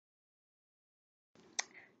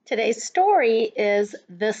Today's story is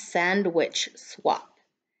The Sandwich Swap.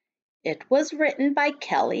 It was written by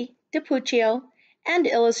Kelly DiPucchio and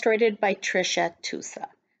illustrated by Trisha Tusa.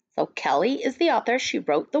 So Kelly is the author. She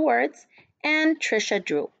wrote the words, and Trisha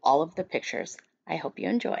drew all of the pictures. I hope you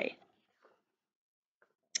enjoy.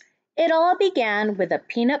 It all began with a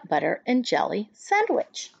peanut butter and jelly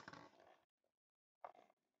sandwich.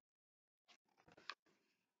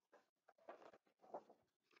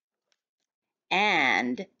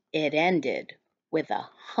 And it ended with a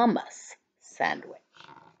hummus sandwich.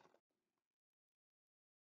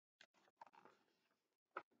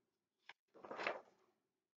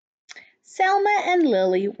 Selma and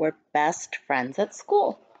Lily were best friends at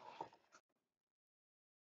school.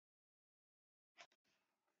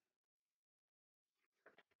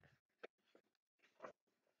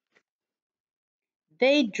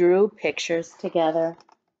 They drew pictures together.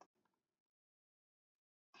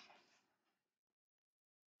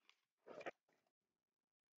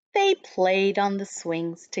 They played on the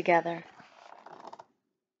swings together.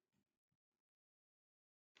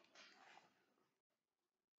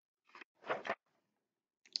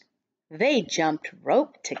 They jumped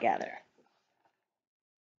rope together.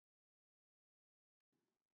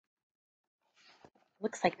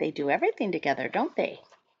 Looks like they do everything together, don't they?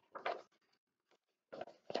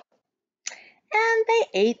 And they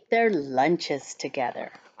ate their lunches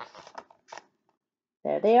together.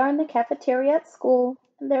 There they are in the cafeteria at school,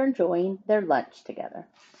 and they're enjoying their lunch together.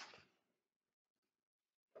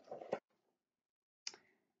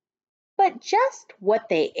 But just what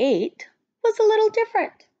they ate was a little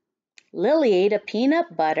different. Lily ate a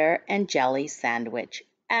peanut butter and jelly sandwich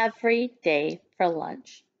every day for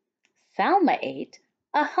lunch. Salma ate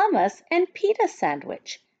a hummus and pita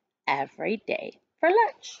sandwich every day for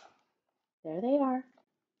lunch. There they are,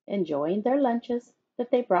 enjoying their lunches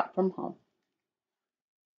that they brought from home.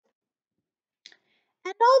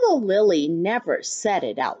 And although Lily never said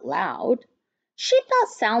it out loud, she thought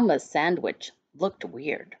Salma's sandwich looked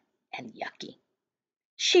weird and yucky.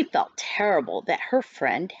 She felt terrible that her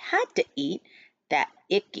friend had to eat that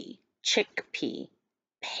icky chickpea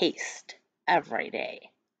paste every day.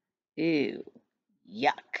 Ew,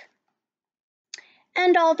 yuck.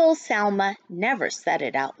 And although Salma never said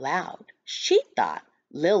it out loud, she thought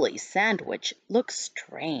Lily's sandwich looked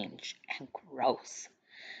strange and gross.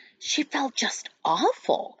 She felt just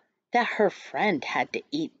awful that her friend had to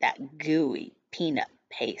eat that gooey peanut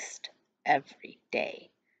paste every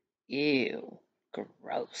day. Ew,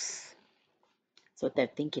 gross. That's what they're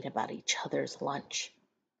thinking about each other's lunch.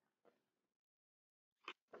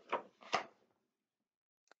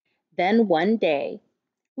 Then one day,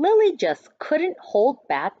 Lily just couldn't hold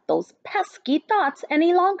back those pesky thoughts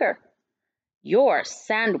any longer. "Your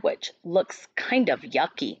sandwich looks kind of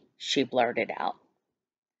yucky," she blurted out.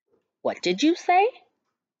 "What did you say?"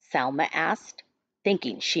 Salma asked,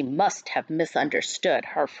 thinking she must have misunderstood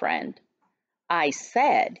her friend. "I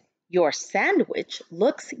said, your sandwich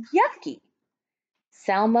looks yucky."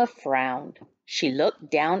 Salma frowned. She looked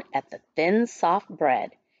down at the thin, soft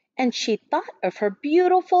bread, and she thought of her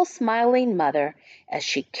beautiful, smiling mother as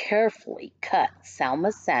she carefully cut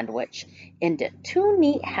Salma's sandwich into two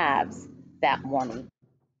neat halves that morning.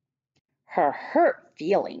 Her hurt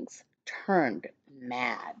feelings turned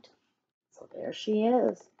mad. So there she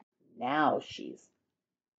is. Now she's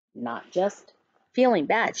not just feeling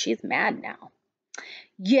bad, she's mad now.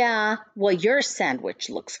 "Yeah, well, your sandwich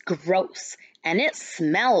looks gross, and it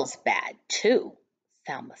smells bad, too,"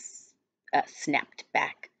 Salma snapped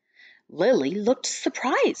back. Lily looked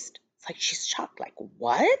surprised. It's like she's shocked, like,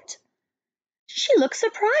 "What?" She looked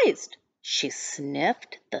surprised. She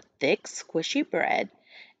sniffed the thick, squishy bread,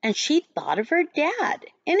 and she thought of her dad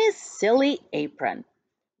in his silly apron,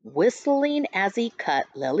 whistling as he cut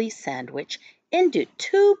Lily's sandwich into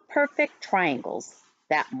two perfect triangles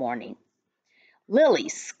that morning. Lily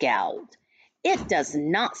scowled. "It does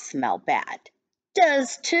not smell bad."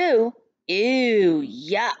 "Does too." "Ew,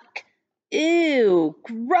 yuck." "Ew,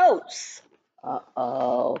 gross."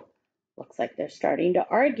 Uh-oh. Looks like they're starting to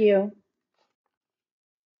argue.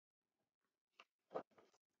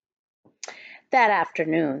 That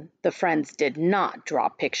afternoon, the friends did not draw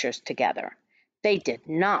pictures together. They did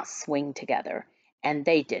not swing together, and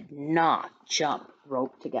they did not jump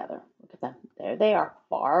rope together. Look at them. There they are,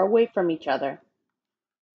 far away from each other.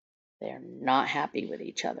 They're not happy with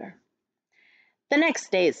each other. The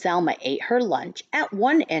next day, Selma ate her lunch at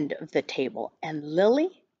one end of the table, and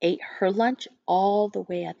Lily ate her lunch all the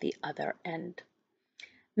way at the other end.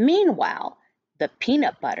 Meanwhile, the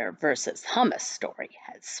peanut butter versus hummus story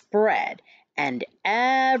had spread, and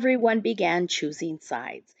everyone began choosing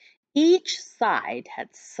sides. Each side had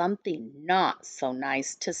something not so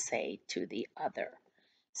nice to say to the other.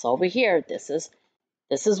 So over here, this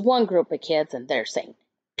is one group of kids, and they're saying,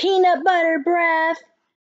 peanut butter breath,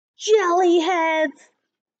 jelly heads.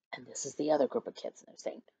 And this is the other group of kids, and they're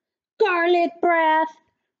saying, garlic breath,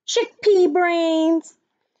 chickpea brains.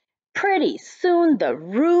 Pretty soon the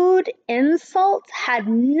rude insults had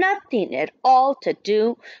nothing at all to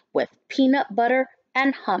do with peanut butter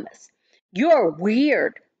and hummus. You're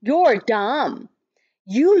weird. You're dumb.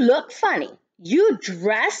 You look funny. You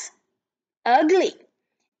dress ugly.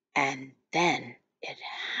 And then it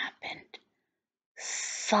happened.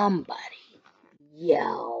 Somebody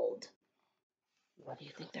yelled. What do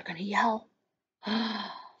you think they're going to yell?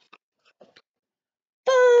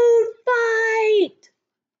 Food fight!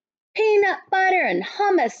 Peanut butter and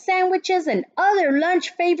hummus sandwiches and other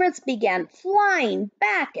lunch favorites began flying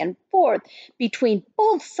back and forth between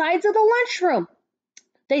both sides of the lunchroom.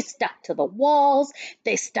 They stuck to the walls,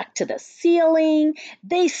 they stuck to the ceiling,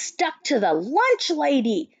 they stuck to the lunch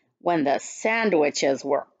lady. When the sandwiches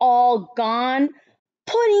were all gone,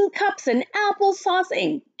 pudding cups and applesauce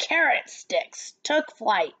and carrot sticks took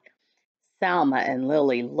flight. Salma and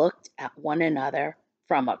Lily looked at one another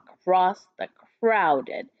from across the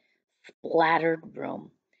crowded, splattered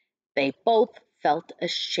room. They both felt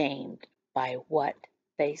ashamed by what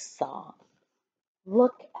they saw.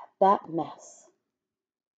 Look at that mess.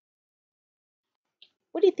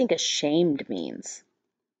 What do you think ashamed means?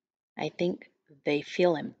 I think they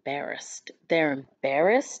feel embarrassed. They're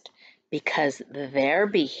embarrassed because their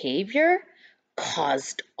behavior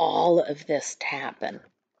caused all of this to happen.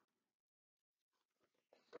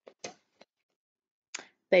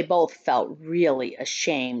 They both felt really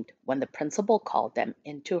ashamed when the principal called them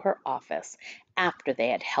into her office after they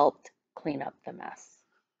had helped clean up the mess.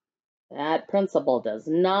 That principal does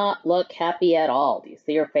not look happy at all. Do you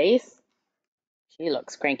see her face? She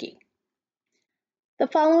looks cranky. The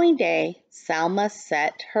following day, Salma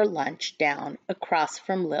set her lunch down across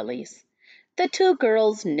from Lily's. The two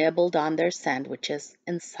girls nibbled on their sandwiches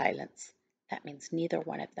in silence. That means neither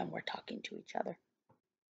one of them were talking to each other.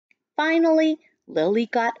 Finally, Lily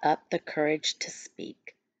got up the courage to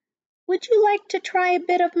speak. Would you like to try a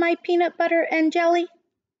bit of my peanut butter and jelly?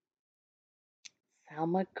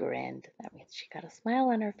 Salma grinned. That means she got a smile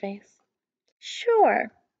on her face.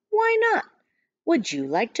 Sure, why not? Would you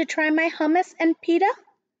like to try my hummus and pita?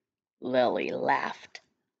 Lily laughed.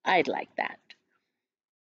 I'd like that.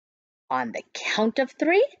 On the count of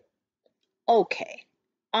three? Okay,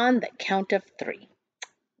 on the count of three.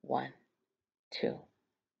 1, 2,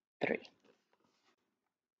 3.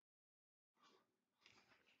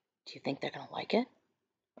 Do you think they're going to like it?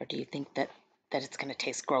 Or do you think that it's going to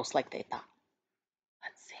taste gross like they thought?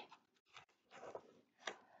 Let's see.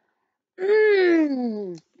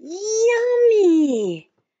 Yummy!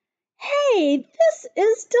 Hey, this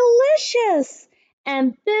is delicious!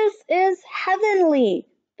 And this is heavenly!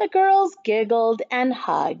 The girls giggled and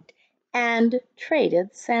hugged and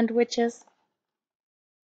traded sandwiches.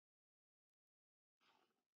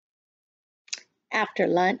 After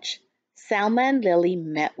lunch, Salma and Lily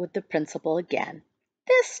met with the principal again.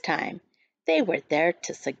 This time, they were there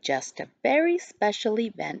to suggest a very special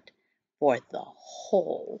event for the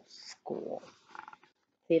whole school.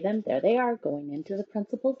 See them? There they are, going into the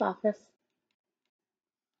principal's office.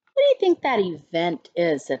 What do you think that event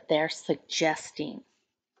is that they're suggesting?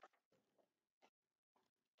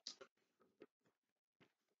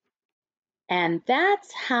 And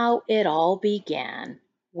that's how it all began,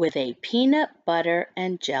 with a peanut butter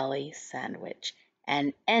and jelly sandwich,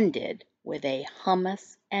 and ended with a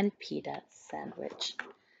hummus and pita sandwich.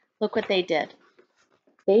 Look what they did.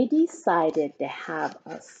 They decided to have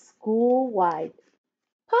a school-wide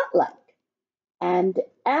potluck, and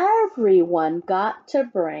everyone got to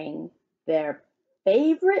bring their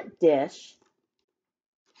favorite dish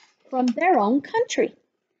from their own country.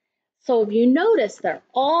 So if you notice, there are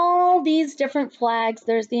all these different flags.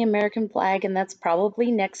 There's the American flag, and that's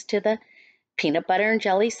probably next to the peanut butter and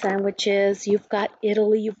jelly sandwiches. You've got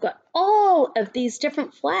Italy. You've got all of these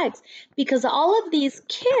different flags because all of these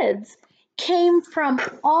kids came from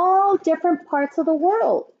all different parts of the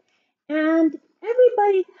world. And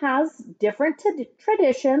everybody has different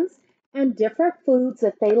traditions and different foods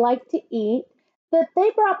that they like to eat that they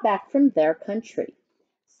brought back from their country.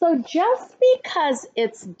 So just because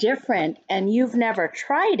it's different and you've never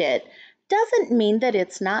tried it doesn't mean that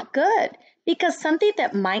it's not good, because something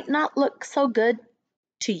that might not look so good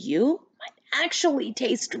to you might actually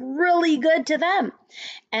taste really good to them.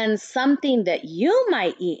 And something that you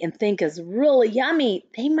might eat and think is really yummy,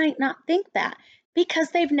 they might not think that because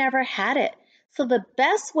they've never had it. So the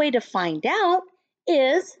best way to find out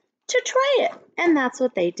is to try it. And that's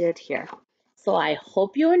what they did here. So I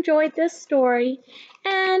hope you enjoyed this story.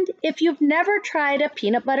 And if you've never tried a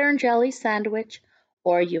peanut butter and jelly sandwich,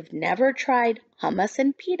 or you've never tried hummus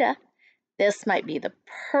and pita, this might be the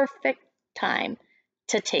perfect time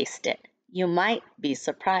to taste it. You might be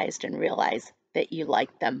surprised and realize that you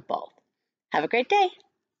like them both. Have a great day.